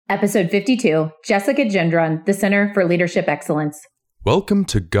Episode 52, Jessica Gendron, the Center for Leadership Excellence. Welcome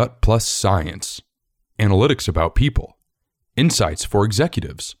to Gut Plus Science. Analytics about people. Insights for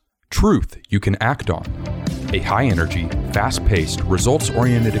executives. Truth you can act on. A high-energy, fast-paced,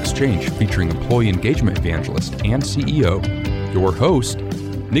 results-oriented exchange featuring employee engagement evangelist and CEO, your host,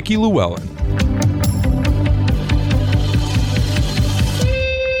 Nikki Llewellyn.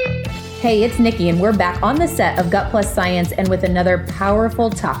 Hey, it's Nikki, and we're back on the set of Gut Plus Science and with another powerful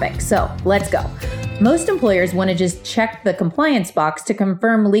topic. So let's go. Most employers want to just check the compliance box to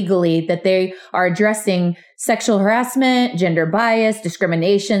confirm legally that they are addressing sexual harassment, gender bias,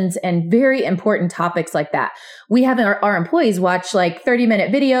 discriminations, and very important topics like that. We have our employees watch like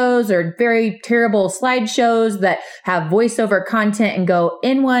 30-minute videos or very terrible slideshows that have voiceover content and go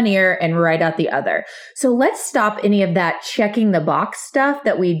in one ear and right out the other. So let's stop any of that checking the box stuff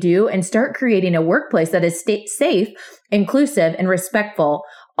that we do and start creating a workplace that is safe, inclusive, and respectful.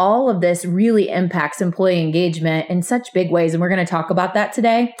 All of this really impacts employee engagement in such big ways, and we're going to talk about that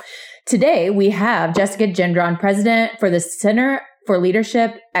today. Today, we have Jessica Gendron, president for the Center for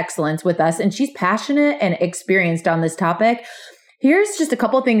Leadership Excellence with us, and she's passionate and experienced on this topic. Here's just a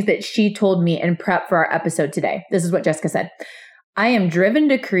couple of things that she told me in prep for our episode today. This is what Jessica said. I am driven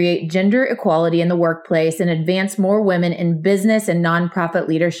to create gender equality in the workplace and advance more women in business and nonprofit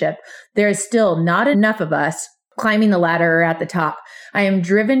leadership. There is still not enough of us climbing the ladder or at the top. I am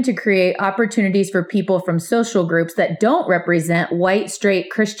driven to create opportunities for people from social groups that don't represent white,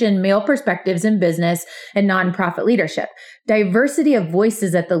 straight, Christian, male perspectives in business and nonprofit leadership. Diversity of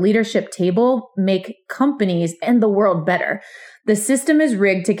voices at the leadership table make companies and the world better. The system is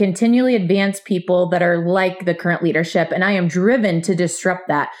rigged to continually advance people that are like the current leadership, and I am driven to disrupt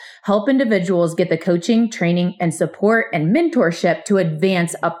that, help individuals get the coaching, training, and support and mentorship to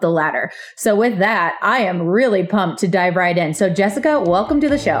advance up the ladder. So with that, I am really pumped to dive right in. So Jessica, welcome to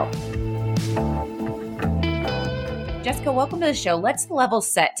the show. Jessica, welcome to the show. Let's level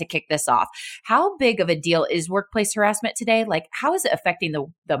set to kick this off. How big of a deal is workplace harassment today? Like, how is it affecting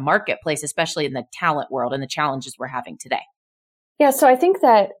the marketplace, especially in the talent world and the challenges we're having today? Yeah, so I think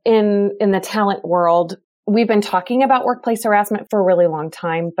that in the talent world, we've been talking about workplace harassment for a really long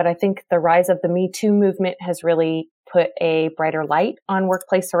time, but I think the rise of the Me Too movement has really put a brighter light on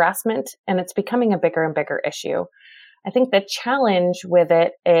workplace harassment, and it's becoming a bigger and bigger issue. I think the challenge with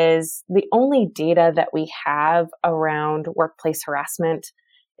it is the only data that we have around workplace harassment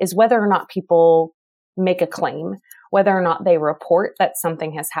is whether or not people make a claim, whether or not they report that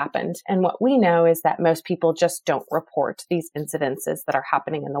something has happened. And what we know is that most people just don't report these incidences that are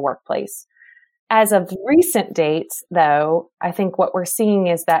happening in the workplace. As of recent dates, though, I think what we're seeing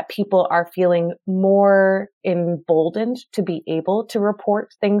is that people are feeling more emboldened to be able to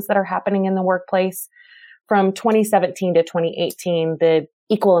report things that are happening in the workplace. From 2017 to 2018, the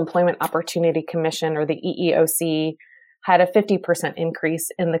Equal Employment Opportunity Commission, or the EEOC, had a 50% increase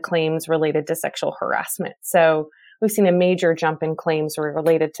in the claims related to sexual harassment. So we've seen a major jump in claims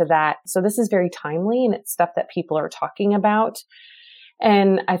related to that. So this is very timely, and it's stuff that people are talking about.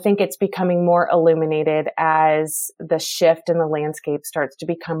 And I think it's becoming more illuminated as the shift in the landscape starts to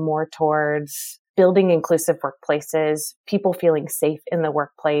become more towards building inclusive workplaces, people feeling safe in the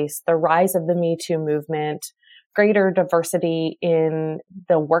workplace, the rise of the Me Too movement, greater diversity in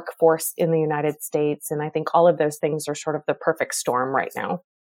the workforce in the United States. And I think all of those things are sort of the perfect storm right now.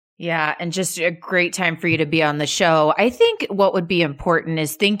 Yeah, and just a great time for you to be on the show. I think what would be important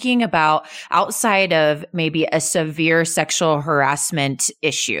is thinking about outside of maybe a severe sexual harassment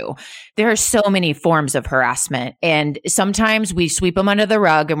issue. There are so many forms of harassment, and sometimes we sweep them under the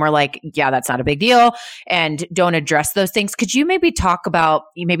rug and we're like, yeah, that's not a big deal, and don't address those things. Could you maybe talk about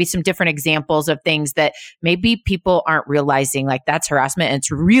maybe some different examples of things that maybe people aren't realizing, like that's harassment and it's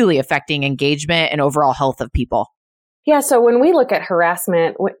really affecting engagement and overall health of people? Yeah, so when we look at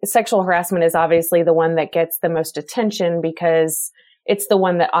harassment, sexual harassment is obviously the one that gets the most attention because it's the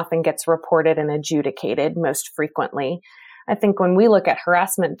one that often gets reported and adjudicated most frequently. I think when we look at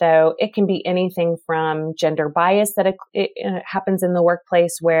harassment, though, it can be anything from gender bias that it happens in the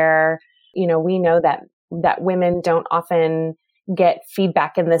workplace where, we know that women don't often get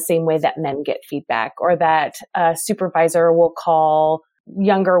feedback in the same way that men get feedback, or that a supervisor will call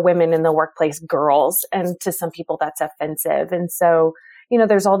younger women in the workplace girls. And to some people that's offensive. And so,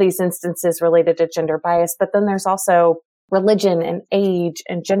 there's all these instances related to gender bias, but then there's also religion and age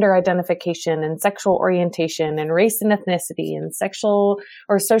and gender identification and sexual orientation and race and ethnicity and sexual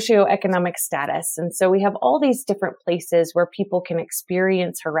or socioeconomic status. And so we have all these different places where people can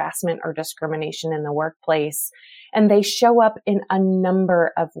experience harassment or discrimination in the workplace. And they show up in a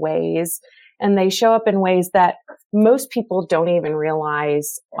number of ways. And they show up in ways that most people don't even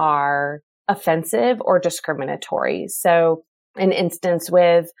realize are offensive or discriminatory. So an instance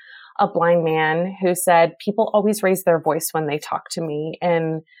with a blind man who said, people always raise their voice when they talk to me.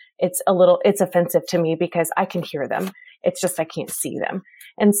 And it's offensive to me because I can hear them. It's just, I can't see them.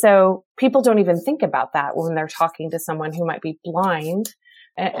 And so people don't even think about that when they're talking to someone who might be blind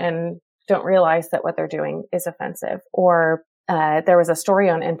and don't realize that what they're doing is offensive. Or there was a story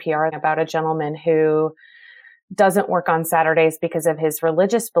on NPR about a gentleman who doesn't work on Saturdays because of his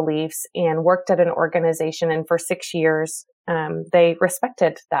religious beliefs and worked at an organization. And for 6 years, they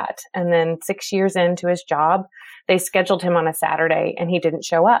respected that. And then 6 years into his job, they scheduled him on a Saturday and he didn't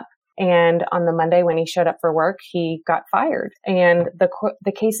show up. And on the Monday when he showed up for work, he got fired. And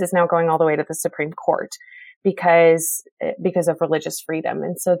the case is now going all the way to the Supreme Court because of religious freedom.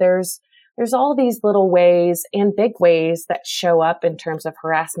 And so there's all these little ways and big ways that show up in terms of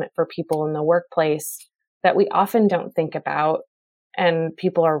harassment for people in the workplace that we often don't think about and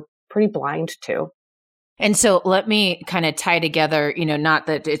people are pretty blind to. And so let me kind of tie together, not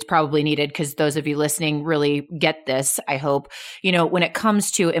that it's probably needed because those of you listening really get this, I hope, when it comes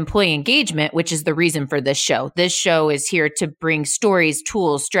to employee engagement, which is the reason for this show is here to bring stories,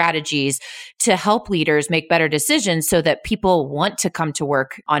 tools, strategies to help leaders make better decisions so that people want to come to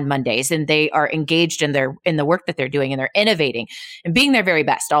work on Mondays and they are engaged in the work that they're doing and they're innovating and being their very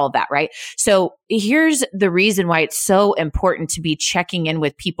best, all of that, right? So here's the reason why it's so important to be checking in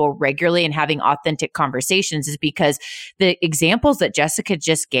with people regularly and having authentic conversations is because the examples that Jessica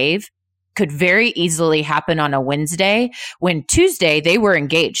just gave could very easily happen on a Wednesday when Tuesday they were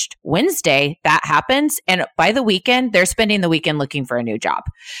engaged. Wednesday that happens. And by the weekend, they're spending the weekend looking for a new job,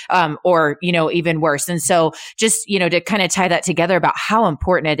 or, even worse. And so just, to kind of tie that together about how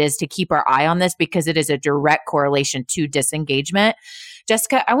important it is to keep our eye on this because it is a direct correlation to disengagement.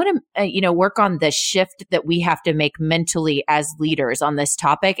 Jessica, I want to, work on the shift that we have to make mentally as leaders on this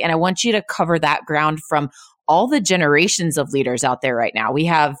topic. And I want you to cover that ground from all the generations of leaders out there right now. We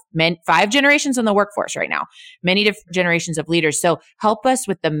have 5 generations in the workforce right now, many different generations of leaders. So help us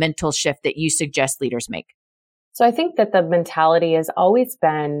with the mental shift that you suggest leaders make. So I think that the mentality has always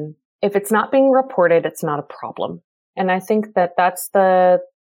been, if it's not being reported, it's not a problem. And I think that that's the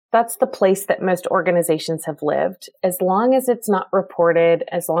place that most organizations have lived. As long as it's not reported,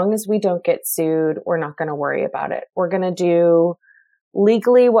 as long as we don't get sued, we're not going to worry about it. We're going to do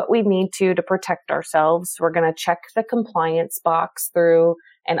legally what we need to protect ourselves. We're going to check the compliance box through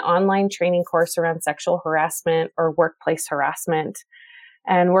an online training course around sexual harassment or workplace harassment.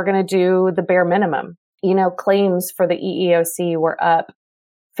 And we're going to do the bare minimum. Claims for the EEOC were up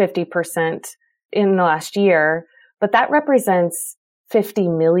 50% in the last year, but that represents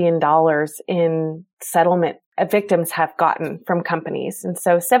 $50 million in settlement victims have gotten from companies. And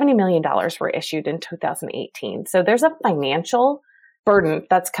so $70 million were issued in 2018. So there's a financial burden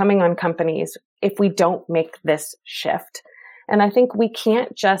that's coming on companies if we don't make this shift. And I think we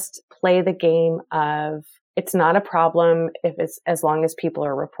can't just play the game of it's not a problem if it's as long as people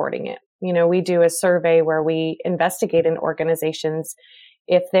are reporting it. We do a survey where we investigate in organizations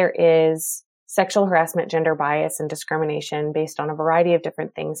if there is sexual harassment, gender bias, and discrimination based on a variety of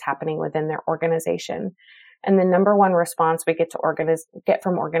different things happening within their organization. And the number one response we get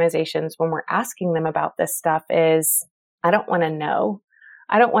from organizations when we're asking them about this stuff is, I don't want to know.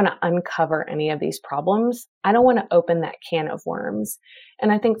 I don't want to uncover any of these problems. I don't want to open that can of worms.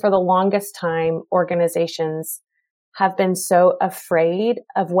 And I think for the longest time, organizations have been so afraid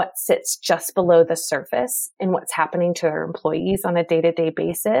of what sits just below the surface and what's happening to their employees on a day-to-day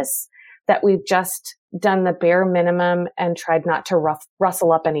basis that we've just done the bare minimum and tried not to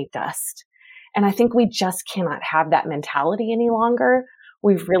rustle up any dust. And I think we just cannot have that mentality any longer.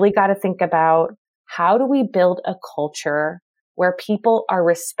 We've really got to think about how do we build a culture where people are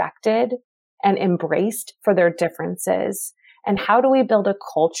respected and embraced for their differences? And how do we build a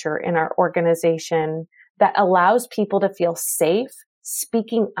culture in our organization that allows people to feel safe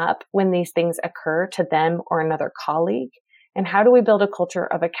speaking up when these things occur to them or another colleague? And how do we build a culture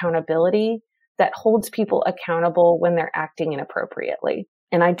of accountability that holds people accountable when they're acting inappropriately?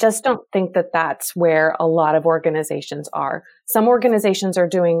 And I just don't think that that's where a lot of organizations are. Some organizations are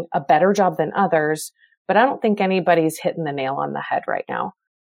doing a better job than others, but I don't think anybody's hitting the nail on the head right now.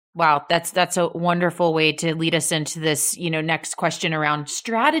 Wow, that's a wonderful way to lead us into this, next question around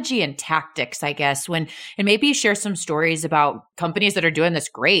strategy and tactics, I guess, and maybe share some stories about companies that are doing this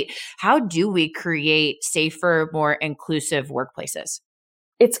great. How do we create safer, more inclusive workplaces?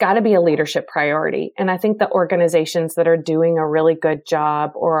 It's got to be a leadership priority. And I think the organizations that are doing a really good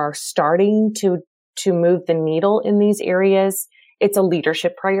job or are starting to move the needle in these areas, it's a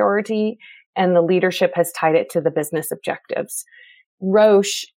leadership priority. and the leadership has tied it to the business objectives.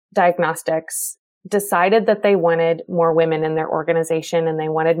 Roche Diagnostics decided that they wanted more women in their organization and they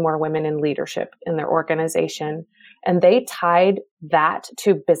wanted more women in leadership in their organization. And they tied that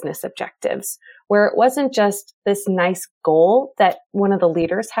to business objectives, where it wasn't just this nice goal that one of the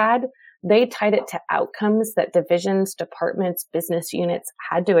leaders had. They tied it to outcomes that divisions, departments, business units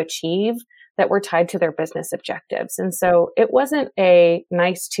had to achieve that were tied to their business objectives. And so it wasn't a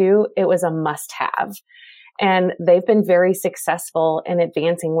nice to, it was a must have. And they've been very successful in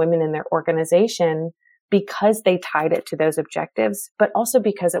advancing women in their organization because they tied it to those objectives, but also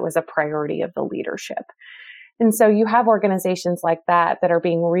because it was a priority of the leadership. And so you have organizations like that that are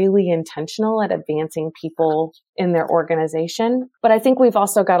being really intentional at advancing people in their organization. But I think we've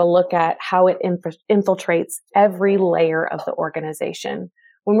also got to look at how it infiltrates every layer of the organization.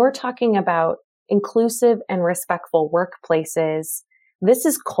 When we're talking about inclusive and respectful workplaces, this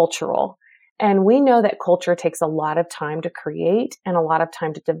is cultural. And we know that culture takes a lot of time to create and a lot of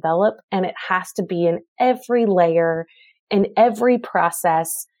time to develop. And it has to be in every layer, in every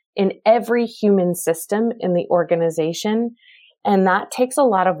process, in every human system in the organization. And that takes a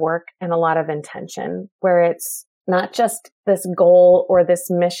lot of work and a lot of intention, where it's not just this goal or this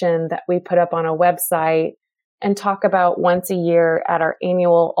mission that we put up on a website and talk about once a year at our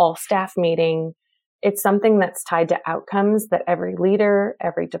annual all staff meeting. It's something that's tied to outcomes that every leader,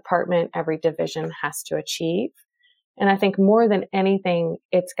 every department, every division has to achieve. And I think more than anything,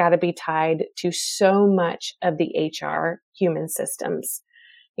 it's got to be tied to so much of the HR human systems.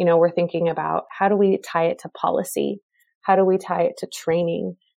 You know, we're thinking about how do we tie it to policy? How do we tie it to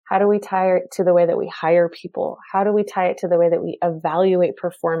training? How do we tie it to the way that we hire people? How do we tie it to the way that we evaluate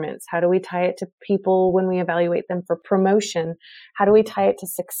performance? How do we tie it to people when we evaluate them for promotion? How do we tie it to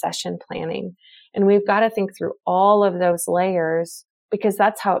succession planning? And we've got to think through all of those layers, because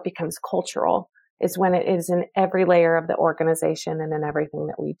that's how it becomes cultural, is when it is in every layer of the organization and in everything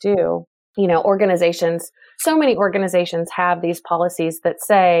that we do. You know, organizations, so many organizations have these policies that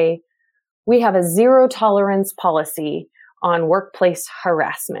say we have a zero tolerance policy on workplace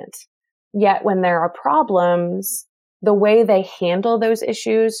harassment. Yet when there are problems, the way they handle those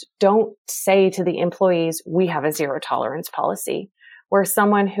issues don't say to the employees, we have a zero tolerance policy, where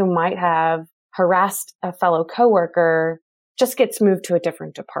someone who might have harassed a fellow coworker just gets moved to a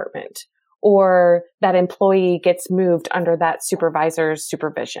different department, or that employee gets moved under that supervisor's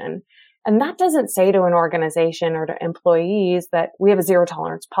supervision. And that doesn't say to an organization or to employees that we have a zero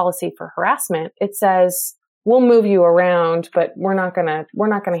tolerance policy for harassment. It says, we'll move you around, but we're not going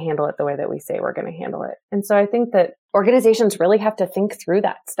to handle it the way that we say we're going to handle it. And so I think that organizations really have to think through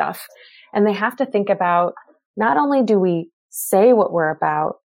that stuff. And they have to think about, not only do we say what we're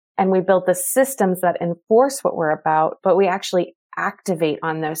about and we build the systems that enforce what we're about, but we actually activate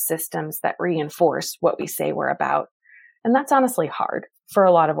on those systems that reinforce what we say we're about. And that's honestly hard for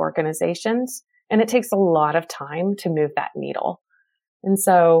a lot of organizations. And it takes a lot of time to move that needle. And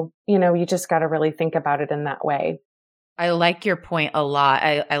so, you know, you just got to really think about it in that way. I like your point a lot.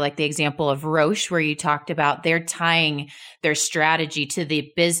 I like the example of Roche, where you talked about they're tying their strategy to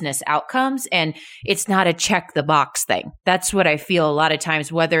the business outcomes, and it's not a check the box thing. That's what I feel a lot of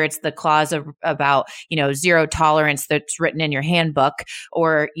times, whether it's the clause about, you know, zero tolerance that's written in your handbook,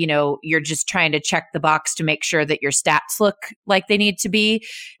 or, you know, you're just trying to check the box to make sure that your stats look like they need to be.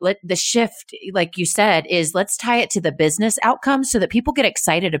 The shift, like you said, is let's tie it to the business outcomes so that people get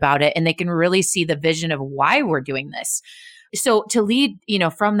excited about it and they can really see the vision of why we're doing this. So to lead, you know,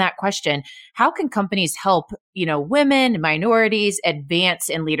 from that question, how can companies help, you know, women, minorities advance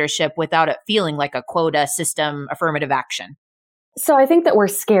in leadership without it feeling like a quota system, affirmative action? So I think that we're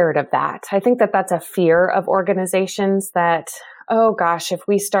scared of that. I think that that's a fear of organizations that, oh gosh, if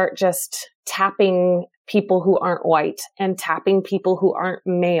we start just tapping people who aren't white and tapping people who aren't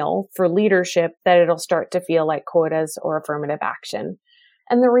male for leadership, that it'll start to feel like quotas or affirmative action.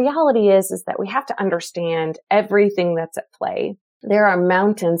 And the reality is that we have to understand everything that's at play. There are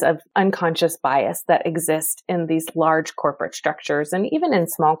mountains of unconscious bias that exist in these large corporate structures and even in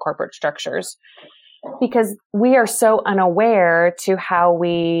small corporate structures, because we are so unaware to how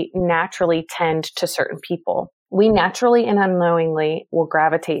we naturally tend to certain people. We naturally and unknowingly will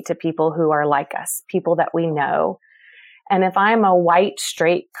gravitate to people who are like us, people that we know. And if I'm a white,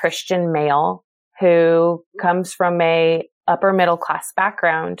 straight Christian male who comes from a upper middle class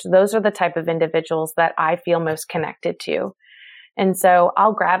background, those are the type of individuals that I feel most connected to. And so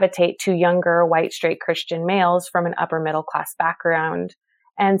I'll gravitate to younger, white, straight Christian males from an upper middle class background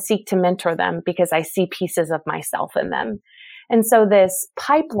and seek to mentor them because I see pieces of myself in them. And so this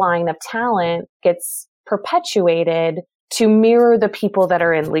pipeline of talent gets perpetuated to mirror the people that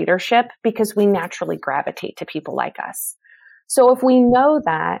are in leadership because we naturally gravitate to people like us. So if we know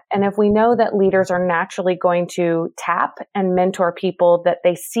that, and if we know that leaders are naturally going to tap and mentor people that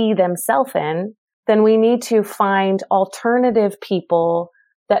they see themselves in, then we need to find alternative people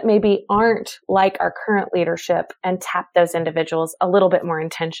that maybe aren't like our current leadership and tap those individuals a little bit more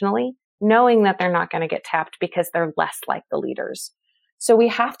intentionally, knowing that they're not going to get tapped because they're less like the leaders. So we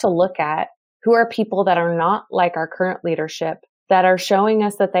have to look at who are people that are not like our current leadership, that are showing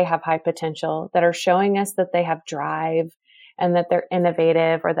us that they have high potential, that are showing us that they have drive and that they're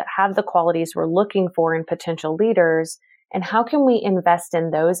innovative or that have the qualities we're looking for in potential leaders. And how can we invest in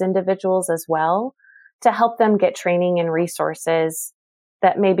those individuals as well to help them get training and resources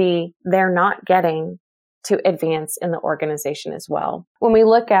that maybe they're not getting to advance in the organization as well. When we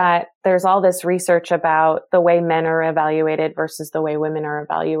look at, there's all this research about the way men are evaluated versus the way women are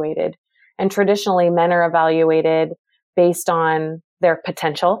evaluated. And traditionally, men are evaluated based on their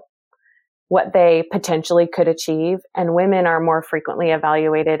potential, what they potentially could achieve, and women are more frequently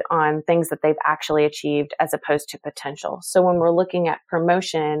evaluated on things that they've actually achieved as opposed to potential. So when we're looking at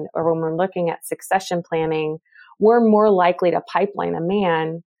promotion or when we're looking at succession planning, we're more likely to pipeline a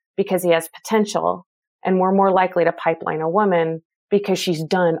man because he has potential, and we're more likely to pipeline a woman because she's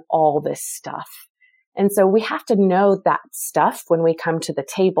done all this stuff. And so we have to know that stuff when we come to the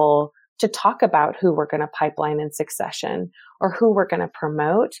table to talk about who we're going to pipeline in succession or who we're going to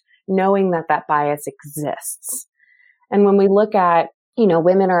promote, knowing that that bias exists. And when we look at,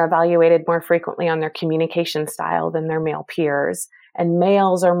 women are evaluated more frequently on their communication style than their male peers, and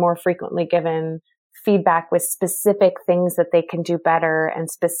males are more frequently given feedback with specific things that they can do better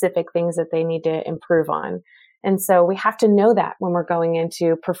and specific things that they need to improve on. And so we have to know that when we're going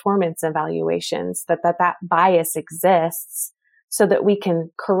into performance evaluations, that bias exists so that we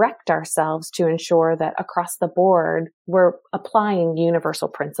can correct ourselves to ensure that across the board, we're applying universal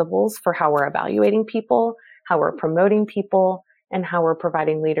principles for how we're evaluating people, how we're promoting people, and how we're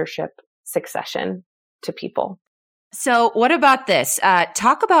providing leadership succession to people. So what about this?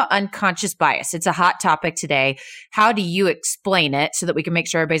 Talk about unconscious bias. It's a hot topic today. How do you explain it so that we can make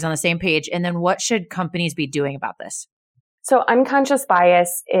sure everybody's on the same page? And then what should companies be doing about this? So unconscious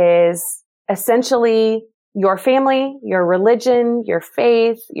bias is essentially your family, your religion, your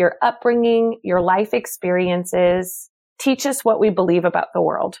faith, your upbringing, your life experiences teach us what we believe about the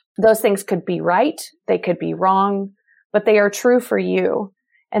world. Those things could be right, they could be wrong, but they are true for you.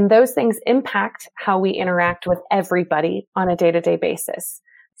 And those things impact how we interact with everybody on a day-to-day basis.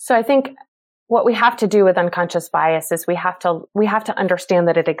 So I think what we have to do with unconscious bias is we have to understand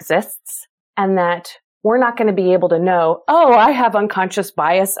that it exists and that we're not going to be able to know, oh, I have unconscious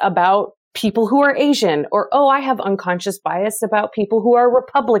bias about people who are Asian, or, oh, I have unconscious bias about people who are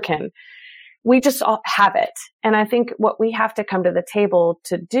Republican. We just all have it. And I think what we have to come to the table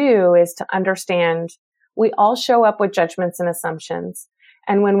to do is to understand we all show up with judgments and assumptions.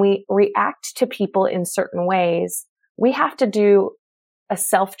 And when we react to people in certain ways, we have to do a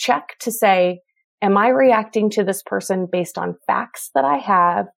self-check to say, am I reacting to this person based on facts that I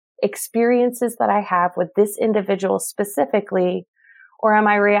have, experiences that I have with this individual specifically, or am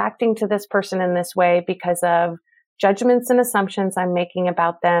I reacting to this person in this way because of judgments and assumptions I'm making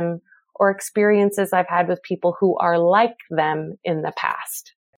about them or experiences I've had with people who are like them in the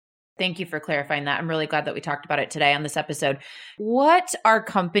past? Thank you for clarifying that. I'm really glad that we talked about it today on this episode. What are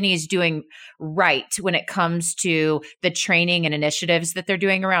companies doing right when it comes to the training and initiatives that they're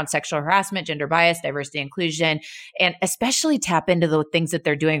doing around sexual harassment, gender bias, diversity, inclusion, and especially tap into the things that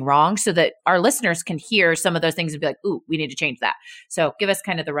they're doing wrong so that our listeners can hear some of those things and be like, ooh, we need to change that. So give us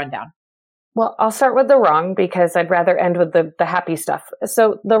kind of the rundown. Well, I'll start with the wrong because I'd rather end with the happy stuff.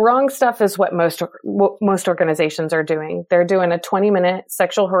 So the wrong stuff is what most organizations are doing. They're doing a 20-minute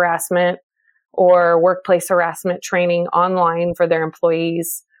sexual harassment or workplace harassment training online for their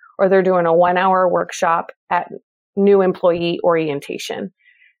employees, or they're doing a 1-hour workshop at new employee orientation.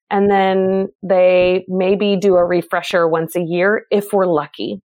 And then they maybe do a refresher once a year if we're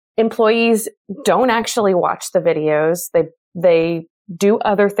lucky. Employees don't actually watch the videos. They do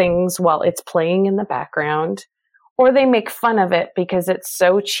other things while it's playing in the background, or they make fun of it because it's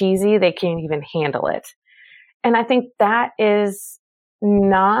so cheesy they can't even handle it. And I think that is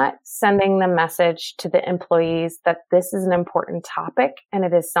not sending the message to the employees that this is an important topic and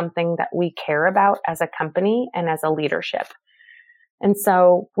it is something that we care about as a company and as a leadership. And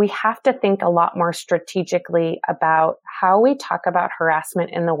so we have to think a lot more strategically about how we talk about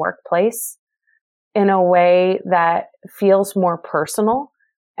harassment in the workplace in a way that feels more personal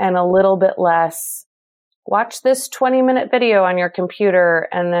and a little bit less watch this 20-minute video on your computer,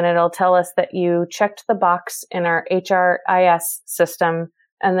 and then it'll tell us that you checked the box in our HRIS system,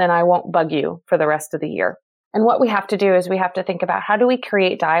 and then I won't bug you for the rest of the year. And what we have to do is we have to think about how do we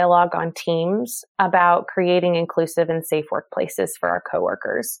create dialogue on teams about creating inclusive and safe workplaces for our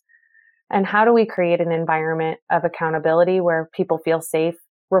coworkers? And how do we create an environment of accountability where people feel safe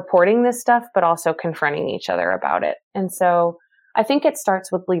reporting this stuff, but also confronting each other about it? And so I think it starts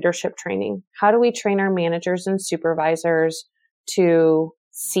with leadership training. How do we train our managers and supervisors to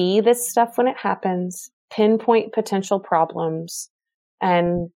see this stuff when it happens, pinpoint potential problems,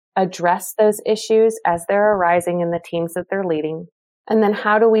 and address those issues as they're arising in the teams that they're leading? And then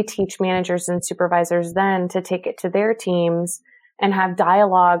how do we teach managers and supervisors then to take it to their teams and have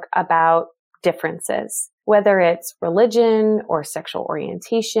dialogue about differences, whether it's religion or sexual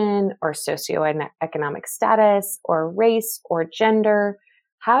orientation or socioeconomic status or race or gender?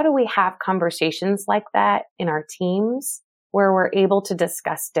 How do we have conversations like that in our teams where we're able to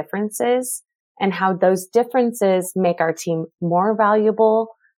discuss differences and how those differences make our team more valuable,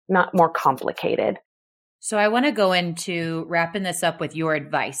 not more complicated? So I want to go into wrapping this up with your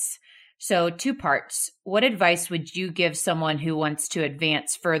advice. So 2 parts. What advice would you give someone who wants to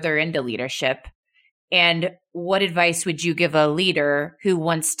advance further into leadership? And what advice would you give a leader who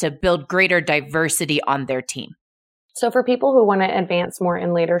wants to build greater diversity on their team? So for people who want to advance more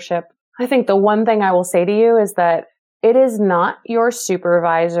in leadership, I think the one thing I will say to you is that it is not your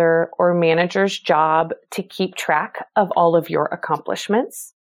supervisor or manager's job to keep track of all of your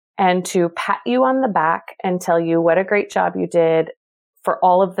accomplishments and to pat you on the back and tell you what a great job you did for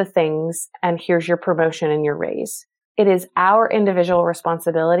all of the things, and here's your promotion and your raise. It is our individual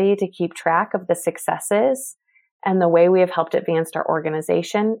responsibility to keep track of the successes and the way we have helped advance our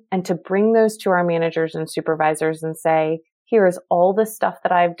organization, and to bring those to our managers and supervisors and say, here is all the stuff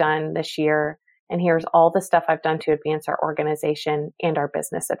that I've done this year, and here's all the stuff I've done to advance our organization and our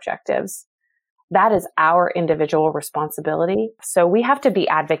business objectives. That is our individual responsibility. So we have to be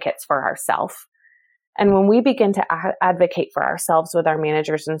advocates for ourselves. And when we begin to advocate for ourselves with our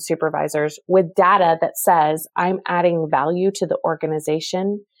managers and supervisors with data that says, I'm adding value to the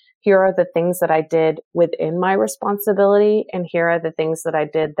organization, here are the things that I did within my responsibility, and here are the things that I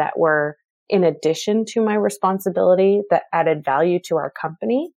did that were in addition to my responsibility that added value to our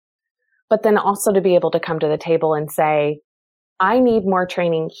company. But then also to be able to come to the table and say, I need more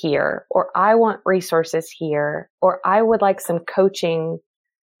training here, or I want resources here, or I would like some coaching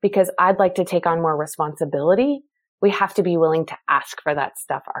because I'd like to take on more responsibility. We have to be willing to ask for that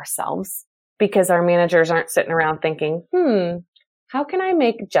stuff ourselves, because our managers aren't sitting around thinking, how can I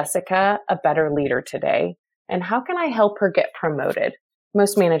make Jessica a better leader today? And how can I help her get promoted?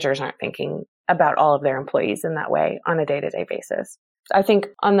 Most managers aren't thinking about all of their employees in that way on a day-to-day basis. I think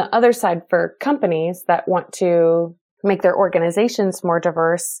on the other side, for companies that want to make their organizations more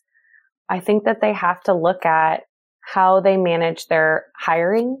diverse, I think that they have to look at how they manage their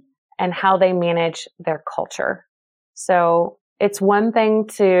hiring and how they manage their culture. So it's one thing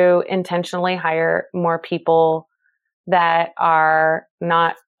to intentionally hire more people that are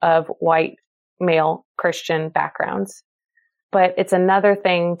not of white male Christian backgrounds, but it's another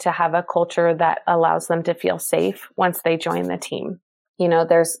thing to have a culture that allows them to feel safe once they join the team. You know,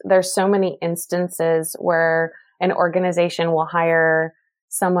 there's so many instances where an organization will hire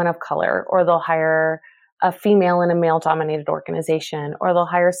someone of color, or they'll hire a female in a male-dominated organization, or they'll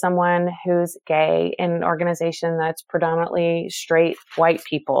hire someone who's gay in an organization that's predominantly straight white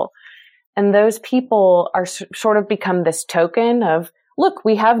people. And those people are sort of become this token of, look,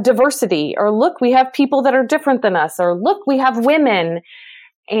 we have diversity, or look, we have people that are different than us, or look, we have women.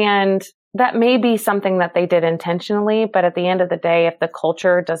 And that may be something that they did intentionally, but at the end of the day, if the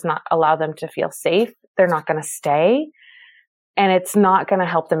culture does not allow them to feel safe, they're not going to stay. And it's not going to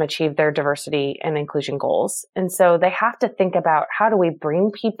help them achieve their diversity and inclusion goals. And so they have to think about, how do we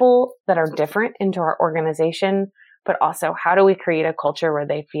bring people that are different into our organization, but also how do we create a culture where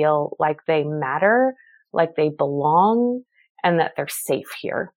they feel like they matter, like they belong, and that they're safe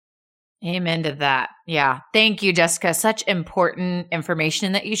here. Amen to that. Yeah. Thank you, Jessica. Such important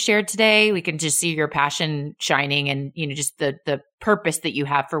information that you shared today. We can just see your passion shining, and, you know, just the purpose that you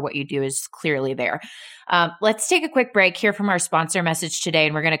have for what you do is clearly there. Let's take a quick break, hear from our sponsor message today,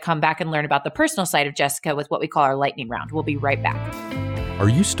 and we're going to come back and learn about the personal side of Jessica with what we call our lightning round. We'll be right back. Are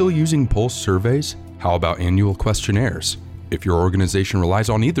you still using Pulse surveys? How about annual questionnaires? If your organization relies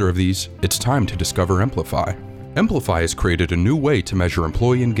on either of these, it's time to discover Amplify. Amplify has created a new way to measure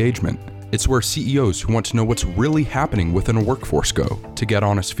employee engagement. It's where CEOs who want to know what's really happening within a workforce go to get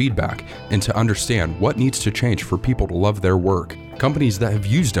honest feedback and to understand what needs to change for people to love their work. Companies that have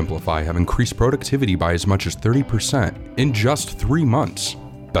used Amplify have increased productivity by as much as 30% in just 3 months.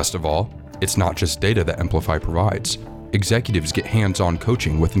 Best of all, it's not just data that Amplify provides. Executives get hands-on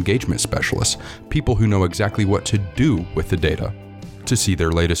coaching with engagement specialists, people who know exactly what to do with the data. To see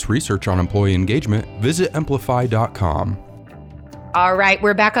their latest research on employee engagement, visit amplify.com. All right,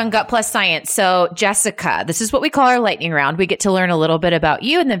 we're back on Gut Plus Science. So, Jessica, this is what we call our lightning round. We get to learn a little bit about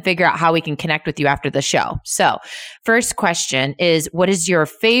you and then figure out how we can connect with you after the show. So, first question is, what is your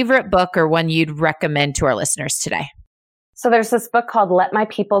favorite book or one you'd recommend to our listeners today? So there's this book called Let My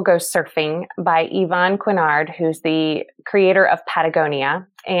People Go Surfing by Yvonne Chouinard, who's the creator of Patagonia.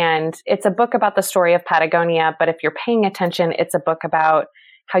 And it's a book about the story of Patagonia, but if you're paying attention, it's a book about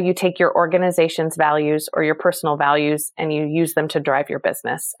how you take your organization's values or your personal values and you use them to drive your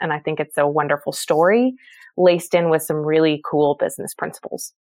business. And I think it's a wonderful story laced in with some really cool business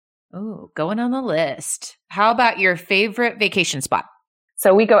principles. Oh, going on the list. How about your favorite vacation spot?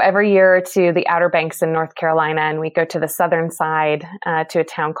 So we go every year to the Outer Banks in North Carolina, and we go to the southern side to a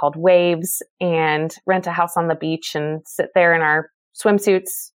town called Waves and rent a house on the beach and sit there in our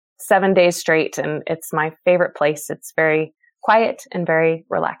swimsuits 7 days straight. And it's my favorite place. It's very quiet and very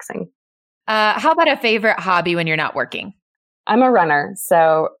relaxing. How about a favorite hobby when you're not working? I'm a runner.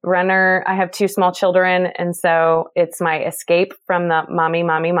 I have 2 small children. And so it's my escape from the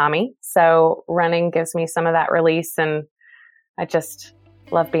mommy. So running gives me some of that release, and I just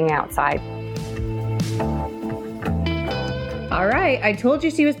love being outside. All right. I told you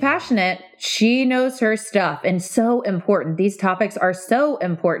she was passionate. She knows her stuff, and so important. These topics are so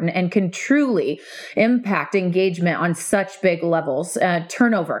important and can truly impact engagement on such big levels,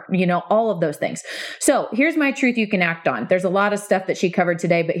 turnover, all of those things. So here's my truth you can act on. There's a lot of stuff that she covered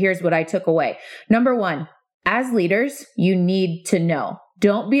today, but here's what I took away. Number 1, as leaders, you need to know.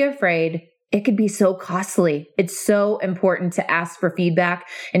 Don't be afraid. It could be so costly. It's so important to ask for feedback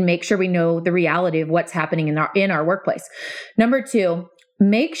and make sure we know the reality of what's happening in our workplace. Number 2,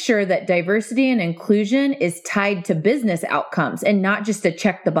 make sure that diversity and inclusion is tied to business outcomes and not just a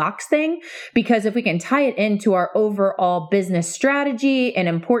check the box thing. Because if we can tie it into our overall business strategy and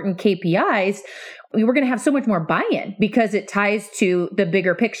important KPIs, we're going to have so much more buy-in because it ties to the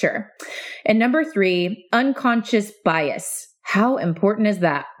bigger picture. And number 3, unconscious bias. How important is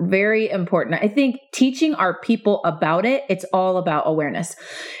that? Very important. I think teaching our people about it, it's all about awareness.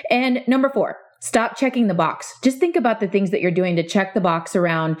 And number 4, stop checking the box. Just think about the things that you're doing to check the box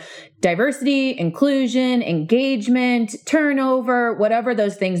around diversity, inclusion, engagement, turnover, whatever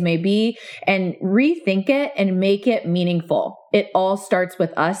those things may be, and rethink it and make it meaningful. It all starts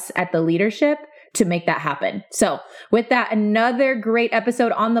with us at the leadership to make that happen. So with that, another great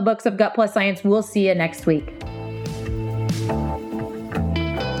episode on the books of Gut Plus Science. We'll see you next week.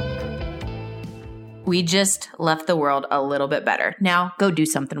 We just left the world a little bit better. Now go do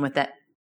something with it.